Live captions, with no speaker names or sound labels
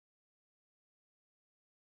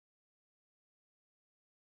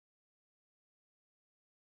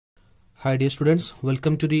Hi dear students,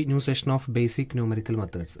 welcome to the new session of Basic Numerical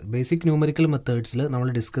Methods. Basic Numerical Methods we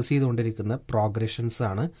will discuss the progressions.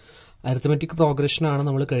 Arithmetic progression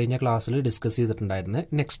we will discuss.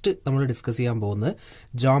 Next, we will discuss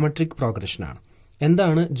geometric progression.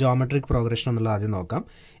 What geometric progression?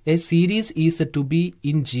 A series is said to be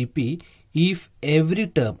in GP if every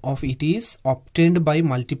term of it is obtained by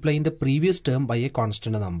multiplying the previous term by a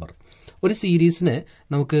constant number. ഒരു സീരീസിനെ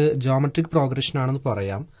നമുക്ക് geometric progression ആണെന്ന്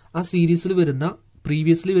പറയാം. ആ സീരീസിൽ വരുന്ന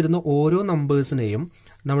previously വരുന്ന ഓരോ നമ്പേഴ്സിനെയും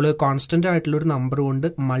നമ്മൾ കോൺസ്റ്റന്റ് ആയിട്ടുള്ള ഒരു നമ്പർ കൊണ്ട്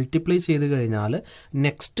മൾട്ടിപ്ലൈ ചെയ്ത് കഴിഞ്ഞാൽ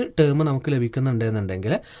നെക്സ്റ്റ് ടേം നമുക്ക്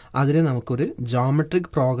ലഭിക്കുന്നുണ്ടെന്നുണ്ടെങ്കിൽ അതിനെ നമുക്കൊരു ജോമെട്രിക്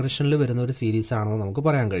പ്രോഗ്രഷനിൽ വരുന്ന ഒരു സീരീസ് ആണെന്ന് നമുക്ക്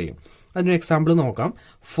പറയാൻ കഴിയും. അതിനൊരു എക്സാമ്പിൾ നോക്കാം.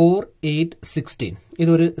 4, 8, 16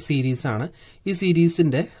 ഇതൊരു സീരീസ് ആണ്. ഈ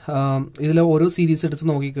സീരീസിന്റെ ഇതിലെ ഓരോ സീരീസ് എടുത്ത്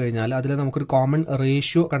നോക്കിക്കഴിഞ്ഞാൽ അതിൽ നമുക്കൊരു കോമൺ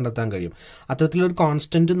റേഷ്യോ കണ്ടെത്താൻ കഴിയും. അത്തരത്തിലൊരു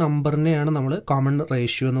കോൺസ്റ്റന്റ് നമ്പറിനെയാണ് നമ്മൾ കോമൺ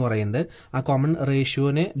റേഷ്യോ എന്ന് പറയുന്നത്. ആ കോമൺ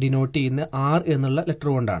റേഷ്യോനെ ഡിനോട്ട് ചെയ്യുന്ന R എന്നുള്ള ലെറ്റർ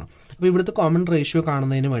കൊണ്ടാണ്. അപ്പോൾ ഇവിടുത്തെ കോമൺ റേഷ്യോ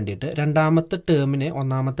കാണുന്നതിന് വേണ്ടിയിട്ട് രണ്ടാമത്തെ ടേമിനെ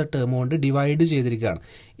ഒന്നാമത്തെ ടേം കൊണ്ട് ഡിവൈഡ് ചെയ്തിരിക്കുകയാണ്.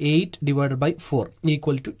 8 divided by 4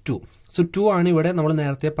 equal to 2. So 2 ആണ് ഇവിടെ നമ്മൾ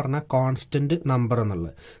നേരത്തെ പറഞ്ഞ കോൺസ്റ്റന്റ് നമ്പർ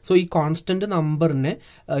എന്നുള്ളത്. സോ ഈ കോൺസ്റ്റന്റ് നമ്പറിനെ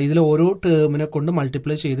ഇതിൽ ഓരോ ടേമിനെ കൊണ്ട്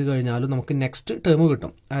മൾട്ടിപ്ലൈ ചെയ്ത് കഴിഞ്ഞാലും നമുക്ക് നെക്സ്റ്റ് ടേം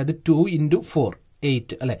കിട്ടും. അതായത് 2 into 4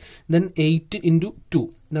 8 അല്ലെ. ദെൻ 8 into 2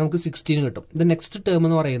 നമുക്ക് 16 കിട്ടും. നെക്സ്റ്റ് ടേം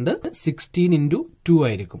എന്ന് പറയുന്നത് 16 into 2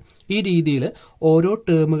 ആയിരിക്കും. ഈ രീതിയിൽ ഓരോ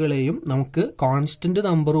ടേമുകളെയും നമുക്ക് കോൺസ്റ്റന്റ്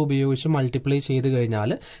നമ്പർ ഉപയോഗിച്ച് മൾട്ടിപ്ലൈ ചെയ്ത്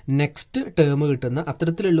കഴിഞ്ഞാൽ നെക്സ്റ്റ് ടേം കിട്ടുന്ന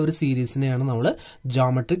അത്തരത്തിലുള്ള ഒരു സീരീസിനെയാണ് നമ്മൾ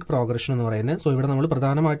ജോമെട്രിക് പ്രോഗ്രഷൻ എന്ന് പറയുന്നത്. സോ ഇവിടെ നമ്മൾ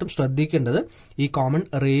പ്രധാനമായിട്ടും ശ്രദ്ധിക്കേണ്ടത് ഈ കോമൺ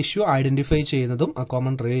റേഷ്യോ ഐഡന്റിഫൈ ചെയ്യുന്നതും ആ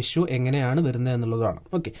കോമൺ റേഷ്യോ എങ്ങനെയാണ് വരുന്നത് എന്നുള്ളതാണ്.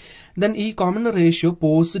 ഓക്കെ, ദെൻ ഈ കോമൺ റേഷ്യോ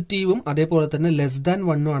പോസിറ്റീവും അതേപോലെ തന്നെ ലെസ് ദാൻ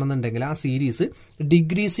 1 ആണെന്നുണ്ടെങ്കിൽ ആ സീരീസ്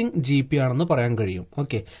ഡിക്രീസിംഗ് GP ആണെന്ന് പറയാൻ കഴിയും.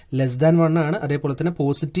 ഓക്കെ, ലെസ് ദാൻ 1 ആണ്, അതേപോലെ തന്നെ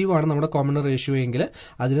പോസിറ്റീവ് ആണ് നമ്മുടെ കോമൺ റേഷ്യോ എങ്കിൽ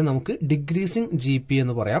അതിന് നമുക്ക് ഡിക്രീസിംഗ് GP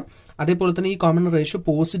എന്ന് പറയാം. അതേപോലെ തന്നെ ഈ കോമൺ റേഷ്യോ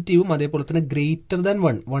പോസിറ്റീവും അതേപോലെ തന്നെ ഗ്രേറ്റർ ദാൻ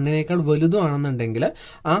 1 വലുതും ആണെന്നുണ്ടെങ്കിൽ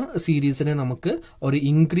ആ സീരീസിനെ നമുക്ക് ഒരു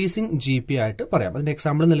ഇൻക്രീസിംഗ് GP ആയിട്ട് പറയാം. അതിന്റെ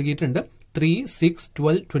എക്സാമ്പിൾ നൽകിയിട്ടുണ്ട് 3, 6,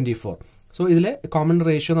 12, 24. സോ ഇതിലെ കോമൺ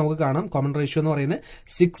റേഷ്യോ നമുക്ക് കാണാം. കോമൺ റേഷ്യോ എന്ന് പറയുന്നത്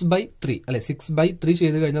 6/3 അല്ലെ. 6/3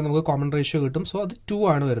 ചെയ്ത് കഴിഞ്ഞാൽ നമുക്ക് കോമൺ റേഷ്യോ കിട്ടും. സോ അത് 2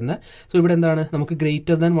 ആണ് വരുന്നത്. സോ ഇവിടെ എന്താണ് നമുക്ക്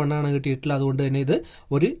ഗ്രേറ്റർ ദാൻ 1 ആണ് കിട്ടിയിട്ടുള്ളത്. അതുകൊണ്ട് തന്നെ ഇത്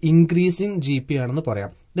ഒരു ഇൻക്രീസിംഗ് GP ആണെന്ന്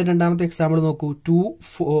പറയാം. ഇത് രണ്ടാമത്തെ എക്സാമ്പിൾ നോക്കൂ.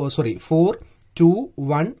 4, 2,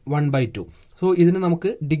 1, 1/2. സോ ഇതിന് നമുക്ക്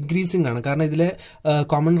ഡിക്രീസിംഗ് ആണ്. കാരണം ഇതിലെ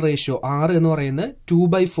കോമൺ റേഷ്യോ R എന്ന് പറയുന്നത്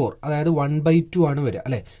 2/4 അതായത് 1/2 ആണ് വരിക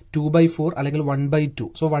അല്ലെ. 2/4 അല്ലെങ്കിൽ 1/2.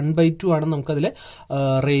 സോ 1/2 ആണ് നമുക്ക് അതിലെ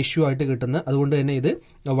റേഷ്യോ ആയിട്ട് കിട്ടുന്നത്. അതുകൊണ്ട് തന്നെ ഇത്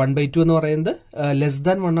 1/2 എന്ന് പറയുന്നത് ലെസ്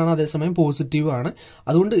ദാൻ 1 ആണ്, അതേസമയം പോസിറ്റീവ് ആണ്.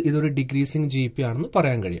 അതുകൊണ്ട് ഇതൊരു ഡിക്രീസിംഗ് GP ആണെന്ന്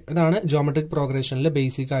പറയാൻ കഴിയും. ഇതാണ് ജോമെട്രിക് പ്രോഗ്രഷനിലെ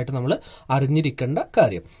ബേസിക് ആയിട്ട് നമ്മൾ അറിഞ്ഞിരിക്കേണ്ട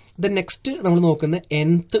കാര്യം. നെക്സ്റ്റ് നമ്മൾ നോക്കുന്ന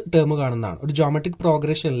nth ടേം കാണുന്നതാണ്. ഒരു ജോമെട്രിക്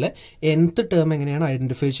പ്രോഗ്രഷനിലെ nth ടേം എങ്ങനെയാണ്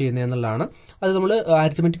ഐഡന്റിഫൈ ചെയ്യുന്നത് എന്നുള്ളതാണ്. അത് നമ്മൾ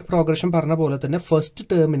അരിത്മെറ്റിക് പ്രോഗ്രഷൻ പറഞ്ഞ പോലെ തന്നെ ഫസ്റ്റ്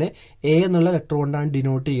ടേമിനെ A എന്നുള്ള ലെറ്റർ കൊണ്ടാണ്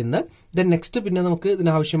ഡിനോട്ട് ചെയ്യുന്നത്. നെക്സ്റ്റ് പിന്നെ നമുക്ക്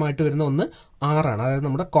ഇതിനാവശ്യമായിട്ട് വരുന്ന ഒന്ന് R ആണ്. അതായത്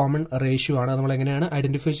നമ്മുടെ കോമൺ റേഷ്യോ ആണ്. നമ്മൾ എങ്ങനെയാണ്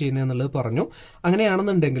ഐഡന്റിഫൈ ചെയ്യുന്നത് എന്നുള്ളത് പറഞ്ഞു.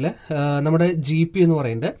 അങ്ങനെയാണെന്നുണ്ടെങ്കിൽ നമ്മുടെ GP എന്ന്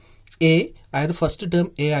പറയുന്നത് A, അതായത് ഫസ്റ്റ് ടേം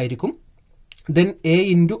A ആയിരിക്കും. ദെൻ A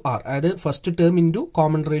into R, അതായത് first term into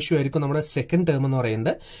common ratio ആയിരിക്കും നമ്മുടെ സെക്കൻഡ് ടേം എന്ന്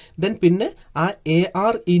പറയുന്നത്. ദെൻ പിന്നെ ആ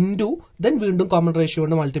AR ഇൻറ്റു ദെൻ വീണ്ടും കോമൺ റേഷ്യോ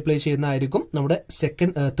കൊണ്ട് മൾട്ടിപ്ലൈ ചെയ്യുന്നതായിരിക്കും നമ്മുടെ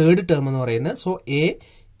തേർഡ് ടേം എന്ന് പറയുന്നത്. So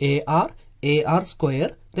AR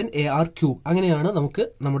square then AR cube. അങ്ങനെയാണ് നമുക്ക്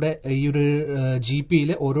നമ്മുടെ ഈ ഒരു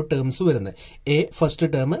GPയിലെ ഓരോ ടേംസ് വരുന്നത്. A first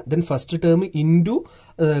term, then first term into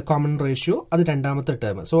common ratio, അത് രണ്ടാമത്തെ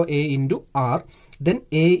term. So A into R, then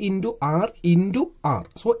A into R into R.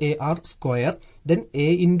 So AR square, then A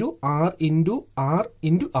into R into R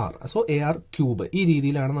into R. So AR cube. ഈ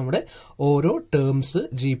രീതിയിലാണ് നമ്മുടെ ഓരോ terms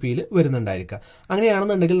GPയിൽ വരുന്നുണ്ടായിരിക്കുക.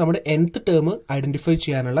 അങ്ങനെയാണെന്നുണ്ടെങ്കിൽ നമ്മുടെ nth term identify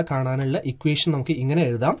ചെയ്യാനുള്ള കാണാനുള്ള ഇക്വേഷൻ നമുക്ക് ഇങ്ങനെ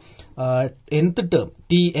എഴുതാം. nth term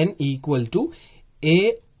Tn equal to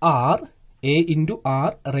A into R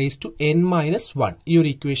raised to n minus 1. ഈ ഒരു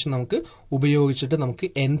ഇക്വേഷൻ നമുക്ക് ഉപയോഗിച്ചിട്ട് നമുക്ക്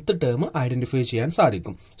nth ടേം ഐഡന്റിഫൈ ചെയ്യാൻ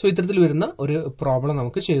സാധിക്കും. സോ ഇത്തരത്തിൽ വരുന്ന ഒരു പ്രോബ്ലം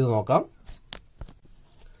നമുക്ക് ചെയ്തു നോക്കാം.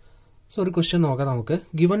 സോ ഒരു ക്വസ്റ്റ്യൻ നോക്കാം നമുക്ക്.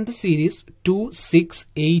 Given the series 2, 6,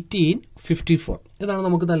 18, 54. ഇതാണ്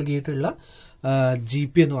നമുക്ക് നൽകിയിട്ടുള്ള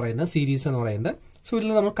GP എന്ന് പറയുന്ന സീരീസ് എന്ന് പറയുന്നത്. സോ ഇതിൽ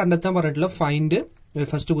നമ്മൾ കണ്ടെത്താൻ പറഞ്ഞിട്ടുള്ള find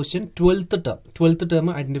first question 12th term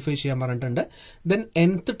identify ചെയ്യാൻ പറഞ്ഞിട്ടുണ്ട്. ദെൻ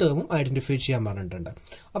nth ടേമും ഐഡന്റിഫൈ ചെയ്യാൻ പറഞ്ഞിട്ടുണ്ട്.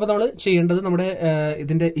 അപ്പൊ നമ്മൾ ചെയ്യേണ്ടത് നമ്മുടെ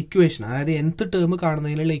ഇതിന്റെ ഇക്വേഷൻ, അതായത് nth ടേം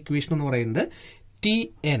കാണുന്നതിനുള്ള ഇക്വേഷൻ എന്ന് പറയുന്നത്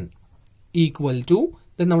Tn ഈക്വൽ ടു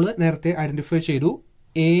ദെൻ നമ്മൾ നേരത്തെ ഐഡന്റിഫൈ ചെയ്തു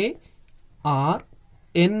AR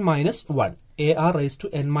n minus 1. AR raised to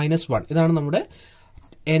n minus 1. ഇതാണ് നമ്മുടെ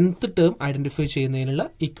nth ടേം ഐഡന്റിഫൈ ചെയ്യുന്നതിനുള്ള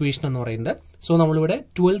ഇക്വേഷൻ എന്ന് പറയുന്നത്. സോ നമ്മളിവിടെ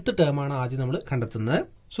 12th ടേം ആണ് ആദ്യം നമ്മൾ കണ്ടെത്തുന്നത്.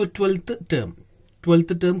 So 12th term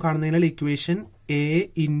 12th term കാണുന്നതിനാൽ equation A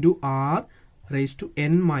into R raise to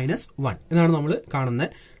N minus 1 എന്നാണ് നമ്മൾ കാണുന്നത്.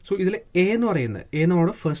 സോ ഇതിൽ എ എന്ന് പറയുന്നത്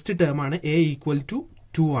നമ്മുടെ ഫസ്റ്റ് ടേം ആണ്. എ ഈക്വൽ ടു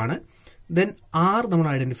 2 ആണ്. ദെൻ ആർ നമ്മൾ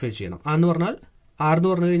ഐഡന്റിഫൈ ചെയ്യണം. ആർ എന്ന്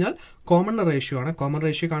പറഞ്ഞു കഴിഞ്ഞാൽ കോമൺ റേഷ്യോ ആണ്. കോമൺ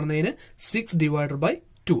റേഷ്യോ കാണുന്നതിന് 6 ഡിവൈഡഡ് ബൈ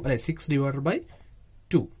 2 അല്ലെ, 6 ഡിവൈഡഡ് ബൈ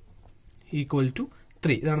 2 ഈക്വൽ ടു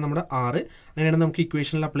 3. ഇതാണ് നമ്മുടെ ആർ. അങ്ങനെയാണ് നമുക്ക്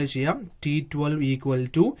ഇക്വേഷനിൽ അപ്ലൈ ചെയ്യാം. T12 equal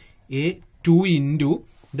to A 2 into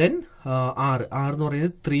then R എന്ന്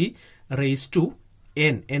പറയുന്നത് 3 റേസ് ടു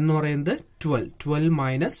എൻ എന്ന് പറയുന്നത് 12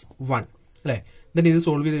 മൈനസ് 1 അല്ലെ. ദെൻ ഇത്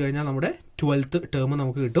സോൾവ് ചെയ്ത് കഴിഞ്ഞാൽ നമ്മുടെ 12th ടേം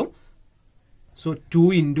നമുക്ക് കിട്ടും. So 2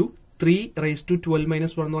 into 3 raise to 12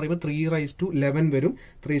 minus 1 എന്ന് പറയുമ്പോൾ 3 റൈസ് ടു 11 വരും.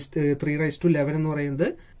 3 റൈസ് ടു 11 എന്ന് പറയുന്നത്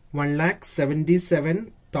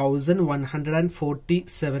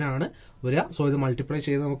 1,77,147 ആണ് വരിക. സോ ഇത് മൾട്ടിപ്ലൈ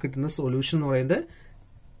ചെയ്ത് നമുക്ക് കിട്ടുന്ന സൊല്യൂഷൻ എന്ന് പറയുന്നത്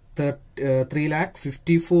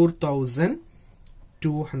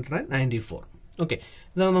 3,54,294. ഓക്കെ,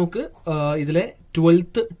 ഇതാണ് നമുക്ക് ഇതിലെ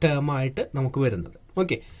 12th ടേം ആയിട്ട് നമുക്ക് വരുന്നത്.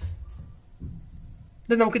 ഓക്കെ,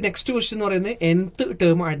 നമുക്ക് നെക്സ്റ്റ് ക്വസ്റ്റ്യൻ എന്ന് പറയുന്നത് nth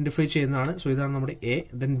ടേം ഐഡന്റിഫൈ ചെയ്യുന്നതാണ്. സോ ഇതാണ് നമ്മുടെ എ.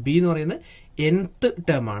 ദെൻ ബി എന്ന് പറയുന്നത് nth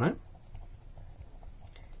ടേം ആണ്.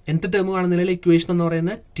 nth ടേം കാണുന്നതിൽ ഇക്വേഷൻ എന്ന്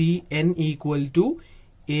പറയുന്നത് Tn equal to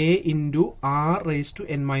A into R raise to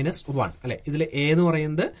N minus 1 അല്ലെ. ഇതിൽ എ എന്ന്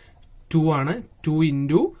പറയുന്നത് 2 ആണ്. 2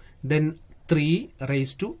 into then 3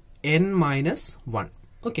 raise to N minus 1.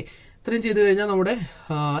 Okay, ഇത്രയും ചെയ്ത് കഴിഞ്ഞാൽ നമ്മുടെ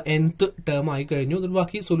nth ടേം ആയി കഴിഞ്ഞു. ഇതിൽ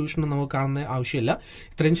ബാക്കി സൊല്യൂഷൻ നമുക്ക് കാണുന്ന ആവശ്യമില്ല,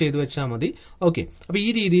 ഇത്രയും ചെയ്തു വെച്ചാൽ മതി. ഓക്കെ, അപ്പൊ ഈ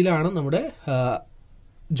രീതിയിലാണ് നമ്മുടെ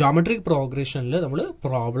ജോമെട്രിക് പ്രോഗ്രഷനിൽ നമ്മൾ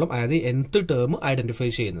പ്രോബ്ലം, അതായത് nth ടേം ഐഡന്റിഫൈ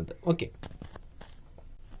ചെയ്യുന്നത്. ഓക്കെ,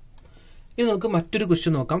 ഇനി നമുക്ക് മറ്റൊരു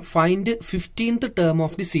ക്വസ്റ്റ്യൻ നോക്കാം. Find 15th term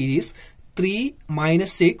of the series 3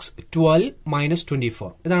 minus 6 12 minus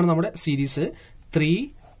 24. ഇതാണ് നമ്മുടെ സീരീസ് 3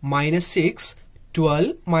 മൈനസ് 6 12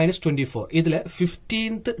 മൈനസ് 24. ഇതില്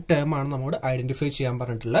 15th ടേം ആണ് നമ്മോട് ഐഡന്റിഫൈ ചെയ്യാൻ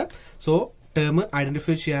പറഞ്ഞിട്ടുള്ളത്. സോ ടേം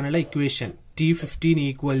ഐഡന്റിഫൈ ചെയ്യാനുള്ള equation T15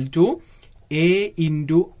 equal to A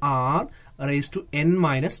into R raise to N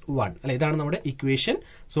minus 1 അല്ലെ. ഇതാണ് നമ്മുടെ ഇക്വേഷൻ.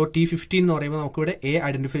 സോ T15 എന്ന് പറയുമ്പോൾ നമുക്ക് ഇവിടെ എ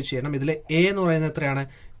ഐഡന്റിഫൈ ചെയ്യണം. ഇതിലെ എ എന്ന് പറയുന്നത് എത്രയാണ്?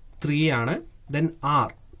 3 ആണ്. ദെൻ ആർ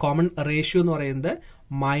കോമൺ റേഷ്യോ എന്ന് പറയുന്നത്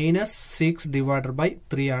മൈനസ് 6 ഡിവൈഡഡ് ബൈ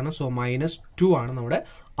 3 ആണ്. സോ മൈനസ് 2 ആണ് നമ്മുടെ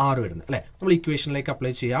ആർ വരുന്നത് അല്ലെ. നമ്മൾ ഇക്വേഷനിലേക്ക്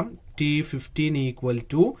അപ്ലൈ ചെയ്യാം. T15 ഈക്വൽ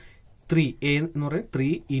ടു 3 എ എന്ന് പറയുന്നത്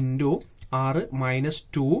 3 ഇൻറ്റു ആറ് മൈനസ്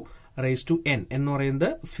 2 റേസ് ടു എൻ എന്ന് പറയുന്നത്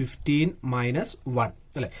 15 മൈനസ് 1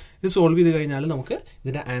 അല്ലെ. ഇത് സോൾവ് ചെയ്ത് കഴിഞ്ഞാൽ നമുക്ക്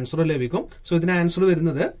ഇതിന്റെ ആൻസർ ലഭിക്കും. സോ ഇതിന്റെ ആൻസർ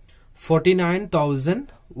വരുന്നത്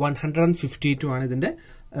 49,152 ആണ് ഇതിന്റെ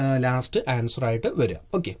ലാസ്റ്റ് ആൻസർ ആയിട്ട് വരിക.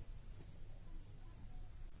 ഓക്കെ,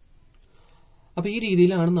 അപ്പൊ ഈ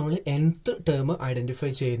രീതിയിലാണ് നമ്മൾ nth ടേം ഐഡന്റിഫൈ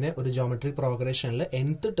ചെയ്യുന്ന ഒരു ജോമെട്രിക് പ്രോഗ്രഷനിൽ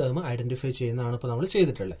nth ടേം ഐഡന്റിഫൈ ചെയ്യുന്നതാണ് ഇപ്പൊ നമ്മൾ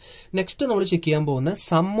ചെയ്തിട്ടുള്ളത്. നെക്സ്റ്റ് നമ്മൾ ചെക്ക് ചെയ്യാൻ പോകുന്ന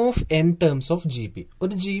some of n terms of GP.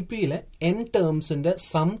 ഒരു GPയിലെ n ടേംസിന്റെ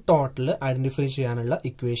സം ടോട്ടൽ ഐഡന്റിഫൈ ചെയ്യാനുള്ള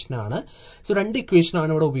ഇക്വേഷൻ ആണ്. സോ രണ്ട് ഇക്വേഷൻ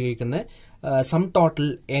ആണ് ഇവിടെ ഉപയോഗിക്കുന്നത്. സം ടോട്ടൽ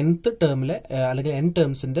nth ടേമിലെ അല്ലെങ്കിൽ n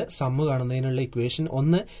ടേംസിന്റെ സം കാണുന്നതിനുള്ള ഇക്വേഷൻ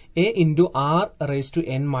ഒന്ന് A into R raise to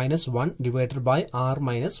N minus 1 divided by R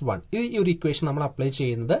minus 1. ഈ ഒരു ഇക്വേഷൻ നമ്മൾ അപ്ലൈ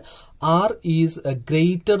ചെയ്യുന്നത് ആർ ഈസ്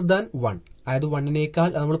ഗ്രേറ്റർ ദാൻ 1, അതായത് 1നേക്കാൾ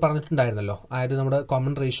നമ്മൾ പറഞ്ഞിട്ടുണ്ടായിരുന്നല്ലോ. അതായത് നമ്മുടെ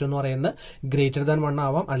കോമൺ റേഷ്യോ എന്ന് പറയുന്നത് ഗ്രേറ്റർ ദാൻ 1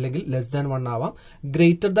 ആവാം അല്ലെങ്കിൽ ലെസ് ദാൻ 1 ആവാം.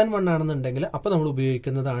 ഗ്രേറ്റർ ദാൻ 1 ആണെന്നുണ്ടെങ്കിൽ അപ്പൊ നമ്മൾ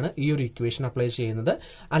ഉപയോഗിക്കുന്നതാണ് ഈ ഒരു ഇക്വേഷൻ അപ്ലൈ ചെയ്യുന്നത്.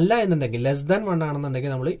 അല്ല എന്നുണ്ടെങ്കിൽ ലെസ് ദാൻ 1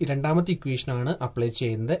 ആണെന്നുണ്ടെങ്കിൽ നമ്മൾ രണ്ടാമത്തെ ഇക്വേഷൻ ആണ് അപ്ലൈ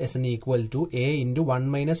ചെയ്യുന്നത്. Sn equal to A into 1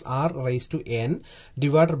 minus R raise to N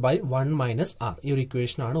divided by 1 minus R. ഈ ഒരു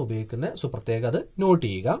ഇക്വേഷൻ ആണ് ഉപയോഗിക്കുന്നത്. സോ പ്രത്യേകം അത് നോട്ട്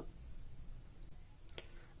ചെയ്യുക.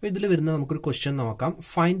 ഇതിൽ വരുന്ന നമുക്കൊരു ക്വസ്റ്റ്യൻ നോക്കാം.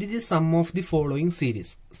 Find the sum of the following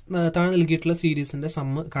series. താഴെ നൽകിയിട്ടുള്ള സീരീസിന്റെ സം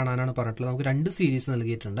കാണാനാണ് പറഞ്ഞിട്ടുള്ളത്. നമുക്ക് രണ്ട് സീരീസ്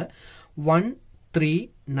നൽകിയിട്ടുണ്ട്. 1, 3,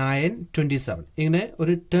 9, 27. ഇങ്ങനെ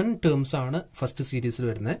ഒരു 10 ടേംസ് ആണ് ഫസ്റ്റ് സീരീസിൽ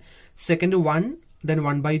വരുന്നത്. സെക്കൻഡ് 1, ദെൻ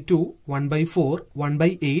 1/2, 1/4,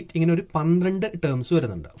 1/8 ഇങ്ങനെ ഒരു 12 ടേംസ്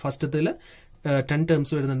വരുന്നുണ്ട്. ഫസ്റ്റത്തിൽ 10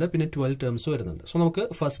 ടേംസ് വരുന്നുണ്ട്, പിന്നെ 12 ടേംസ് വരുന്നുണ്ട്. സോ നമുക്ക്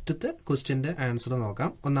ഫസ്റ്റത്തെ ക്വസ്റ്റ്യന്റെ ആൻസർ നോക്കാം.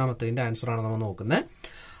 ഒന്നാമത്തെ ആൻസർ ആണ് നമ്മൾ നോക്കുന്നത്.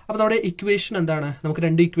 അപ്പൊ നമ്മുടെ ഇക്വേഷൻ എന്താണ്? നമുക്ക്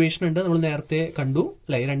രണ്ട് ഇക്വേഷൻ ഉണ്ട്, നമ്മൾ നേരത്തെ കണ്ടു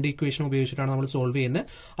അല്ലെ. രണ്ട് ഇക്വേഷൻ ഉപയോഗിച്ചിട്ടാണ് നമ്മൾ സോൾവ് ചെയ്യുന്നത്.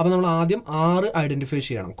 അപ്പൊ നമ്മൾ ആദ്യം ആർ ഐഡന്റിഫൈ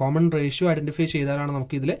ചെയ്യണം. കോമൺ റേഷ്യോ ഐഡന്റിഫൈ ചെയ്താലാണ്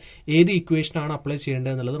നമുക്ക് ഇതിലെ ഏത് ഇക്വേഷൻ ആണ് അപ്ലൈ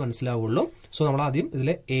ചെയ്യേണ്ടത് എന്നുള്ളത് മനസ്സിലാവുള്ളൂ. സോ നമ്മൾ ആദ്യം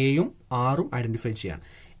ഇതിലെ എയും ആറും ഐഡന്റിഫൈ ചെയ്യണം.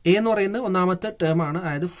 എ എന്ന് പറയുന്നത് ഒന്നാമത്തെ ടേം ആണ്,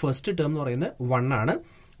 അതായത് ഫസ്റ്റ് ടേം എന്ന് പറയുന്നത് 1 ആണ്.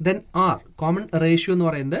 ദെൻ ആർ കോമൺ റേഷ്യോ എന്ന്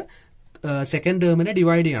പറയുന്നത് സെക്കൻഡ് ടേമിനെ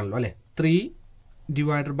ഡിവൈഡ് ചെയ്യാണല്ലോ അല്ലെ. 3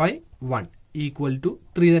 ഡിവൈഡഡ് ബൈ 1 ഈക്വൽ ടു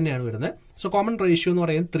 3 തന്നെയാണ് വരുന്നത്. സോ കോമൺ റേഷ്യോ എന്ന്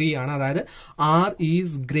പറയുന്നത് 3 ആണ്, അതായത് R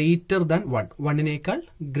is greater than 1, 1നേക്കാൾ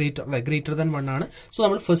greater than 1 ആണ്. സോ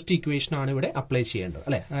നമ്മൾ ഫസ്റ്റ് ഇക്വേഷൻ ആണ് ഇവിടെ അപ്ലൈ ചെയ്യേണ്ടത്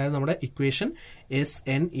അല്ലെ. അതായത് നമ്മുടെ equation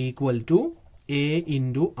Sn equal to A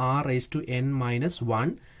into R raise to N minus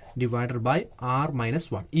 1 divided by R minus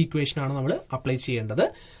 1. ഈ ഇക്വേഷൻ ആണ് നമ്മൾ അപ്ലൈ ചെയ്യേണ്ടത്.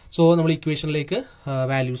 സോ നമ്മൾ ഇക്വേഷനിലേക്ക്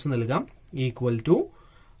വാല്യൂസ് നൽകാം. ഈക്വൽ ടു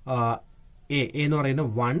എ എന്ന് പറയുന്നത്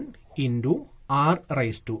 1 into R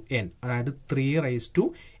raise to N, അതായത് 3 റൈസ് ടു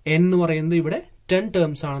എൻ എന്ന് പറയുന്നത് ഇവിടെ 10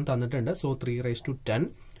 ടേംസ് ആണ് തന്നിട്ടുണ്ട്. So 3 raise to 10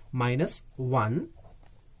 minus 1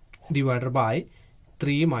 divided by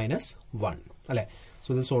 3 minus 1 അല്ലെ. സോ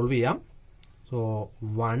ഇത് സോൾവ് ചെയ്യാം. സോ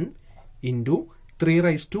 1 ഇൻറ്റു 3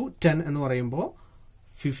 റൈസ് ടു 10 എന്ന് പറയുമ്പോൾ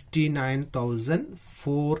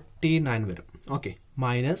 59,049 വരും. Okay,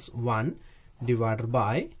 minus 1 divided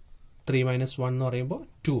by 3 minus 1 എന്ന് പറയുമ്പോൾ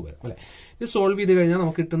 2 വരും അല്ലെ. ഇത് സോൾവ് ചെയ്ത് കഴിഞ്ഞാൽ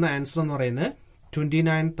നമുക്ക് കിട്ടുന്ന ആൻസർ എന്ന് പറയുന്നത്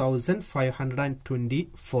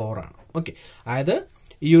 29,524 ആണ്. ഓക്കെ, അതായത്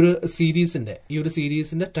ഈ ഒരു സീരീസിന്റെ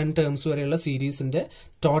 10 ടേംസ് വരെയുള്ള സീരീസിന്റെ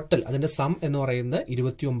ടോട്ടൽ അതിന്റെ സം എന്ന് പറയുന്നത്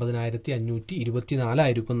 29,524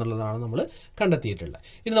 ആയിരിക്കും എന്നുള്ളതാണ് നമ്മൾ കണ്ടെത്തിയിട്ടുള്ളത്.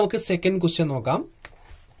 ഇനി നമുക്ക് സെക്കൻഡ് ക്വസ്റ്റ്യൻ നോക്കാം.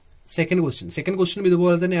 സെക്കൻഡ് ക്വസ്റ്റ്യൻ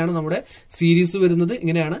ഇതുപോലെ തന്നെയാണ്. നമ്മുടെ സീരീസ് വരുന്നത്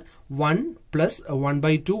ഇങ്ങനെയാണ്: 1 പ്ലസ്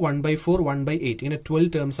 1/2 1/4 1/8 ഇങ്ങനെ 12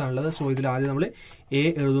 ടേംസ് ആണുള്ളത്. സോ ഇതിൽ ആദ്യം നമ്മൾ എ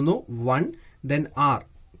എഴുതുന്നു 1, ദെൻ ആർ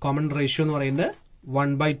കോമൺ റേഷ്യോ എന്ന് പറയുന്നത്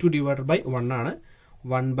 1/2 ഡിവൈഡഡ് ബൈ 1 ആണ്.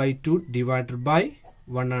 1/2 ഡിവൈഡഡ് ബൈ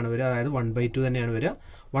 1 ആണ് വരിക, അതായത് 1/2 തന്നെയാണ് വരിക.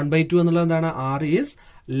 1/2 എന്നുള്ളത് എന്താണ്? ആർ ഈസ്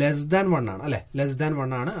ലെസ് ദാൻ 1 ആണ് അല്ലെ, ലെസ് ദാൻ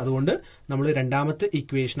 1 ആണ്. അതുകൊണ്ട് നമ്മൾ രണ്ടാമത്തെ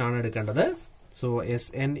ഇക്വേഷൻ ആണ് എടുക്കേണ്ടത്. So S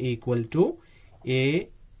N equal to A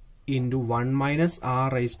into 1 minus R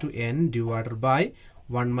raise to N divided by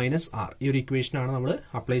 1 minus R. ഈ ഒരു ഇക്വേഷൻ ആണ് നമ്മൾ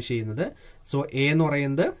അപ്ലൈ ചെയ്യുന്നത്. സോ എ എന്ന്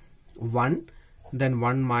പറയുന്നത് 1, ദെൻ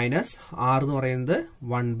 1 മൈനസ് ആർ എന്ന് പറയുന്നത്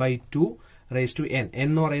 1/2 റൈസ് ടു എൻ. എൻ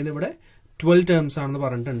എന്ന് പറയുന്നത് ഇവിടെ 12 ടേംസ് ആണെന്ന്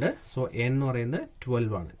പറഞ്ഞിട്ടുണ്ട്. സോ എൻ എന്ന് പറയുന്നത്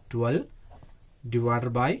 12 ആണ്. 12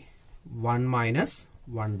 ഡിവൈഡഡ് ബൈ 1 മൈനസ്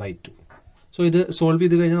 1/2. സോ ഇത് സോൾവ്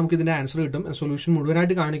ചെയ്ത് കഴിഞ്ഞാൽ നമുക്ക് ഇതിന്റെ ആൻസർ കിട്ടും. സൊല്യൂഷൻ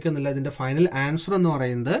മുഴുവനായിട്ട് കാണിക്കുന്നില്ല. ഇതിന്റെ ഫൈനൽ ആൻസർ എന്ന്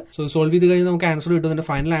പറയുന്നത്, സോ സോൾവ് ചെയ്ത് കഴിഞ്ഞാൽ നമുക്ക് ആൻസർ കിട്ടും. ഇതിന്റെ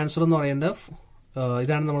ഫൈനൽ ആൻസർ എന്ന് പറയുന്നത്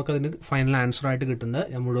ഇതാണ്. നമുക്ക് അതിന് ഫൈനൽ ആൻസർ ആയിട്ട് കിട്ടുന്നത്.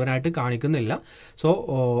 ഞാൻ മുഴുവനായിട്ട് കാണിക്കുന്നില്ല. സോ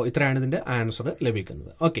ഇത്രയാണ് ഇതിന്റെ ആൻസർ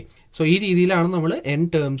ലഭിക്കുന്നത്. ഓക്കെ, സോ ഈ രീതിയിലാണ് നമ്മൾ n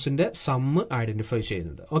ടേംസിന്റെ സമ്മ് ഐഡന്റിഫൈ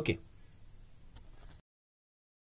ചെയ്യുന്നത്. ഓക്കെ.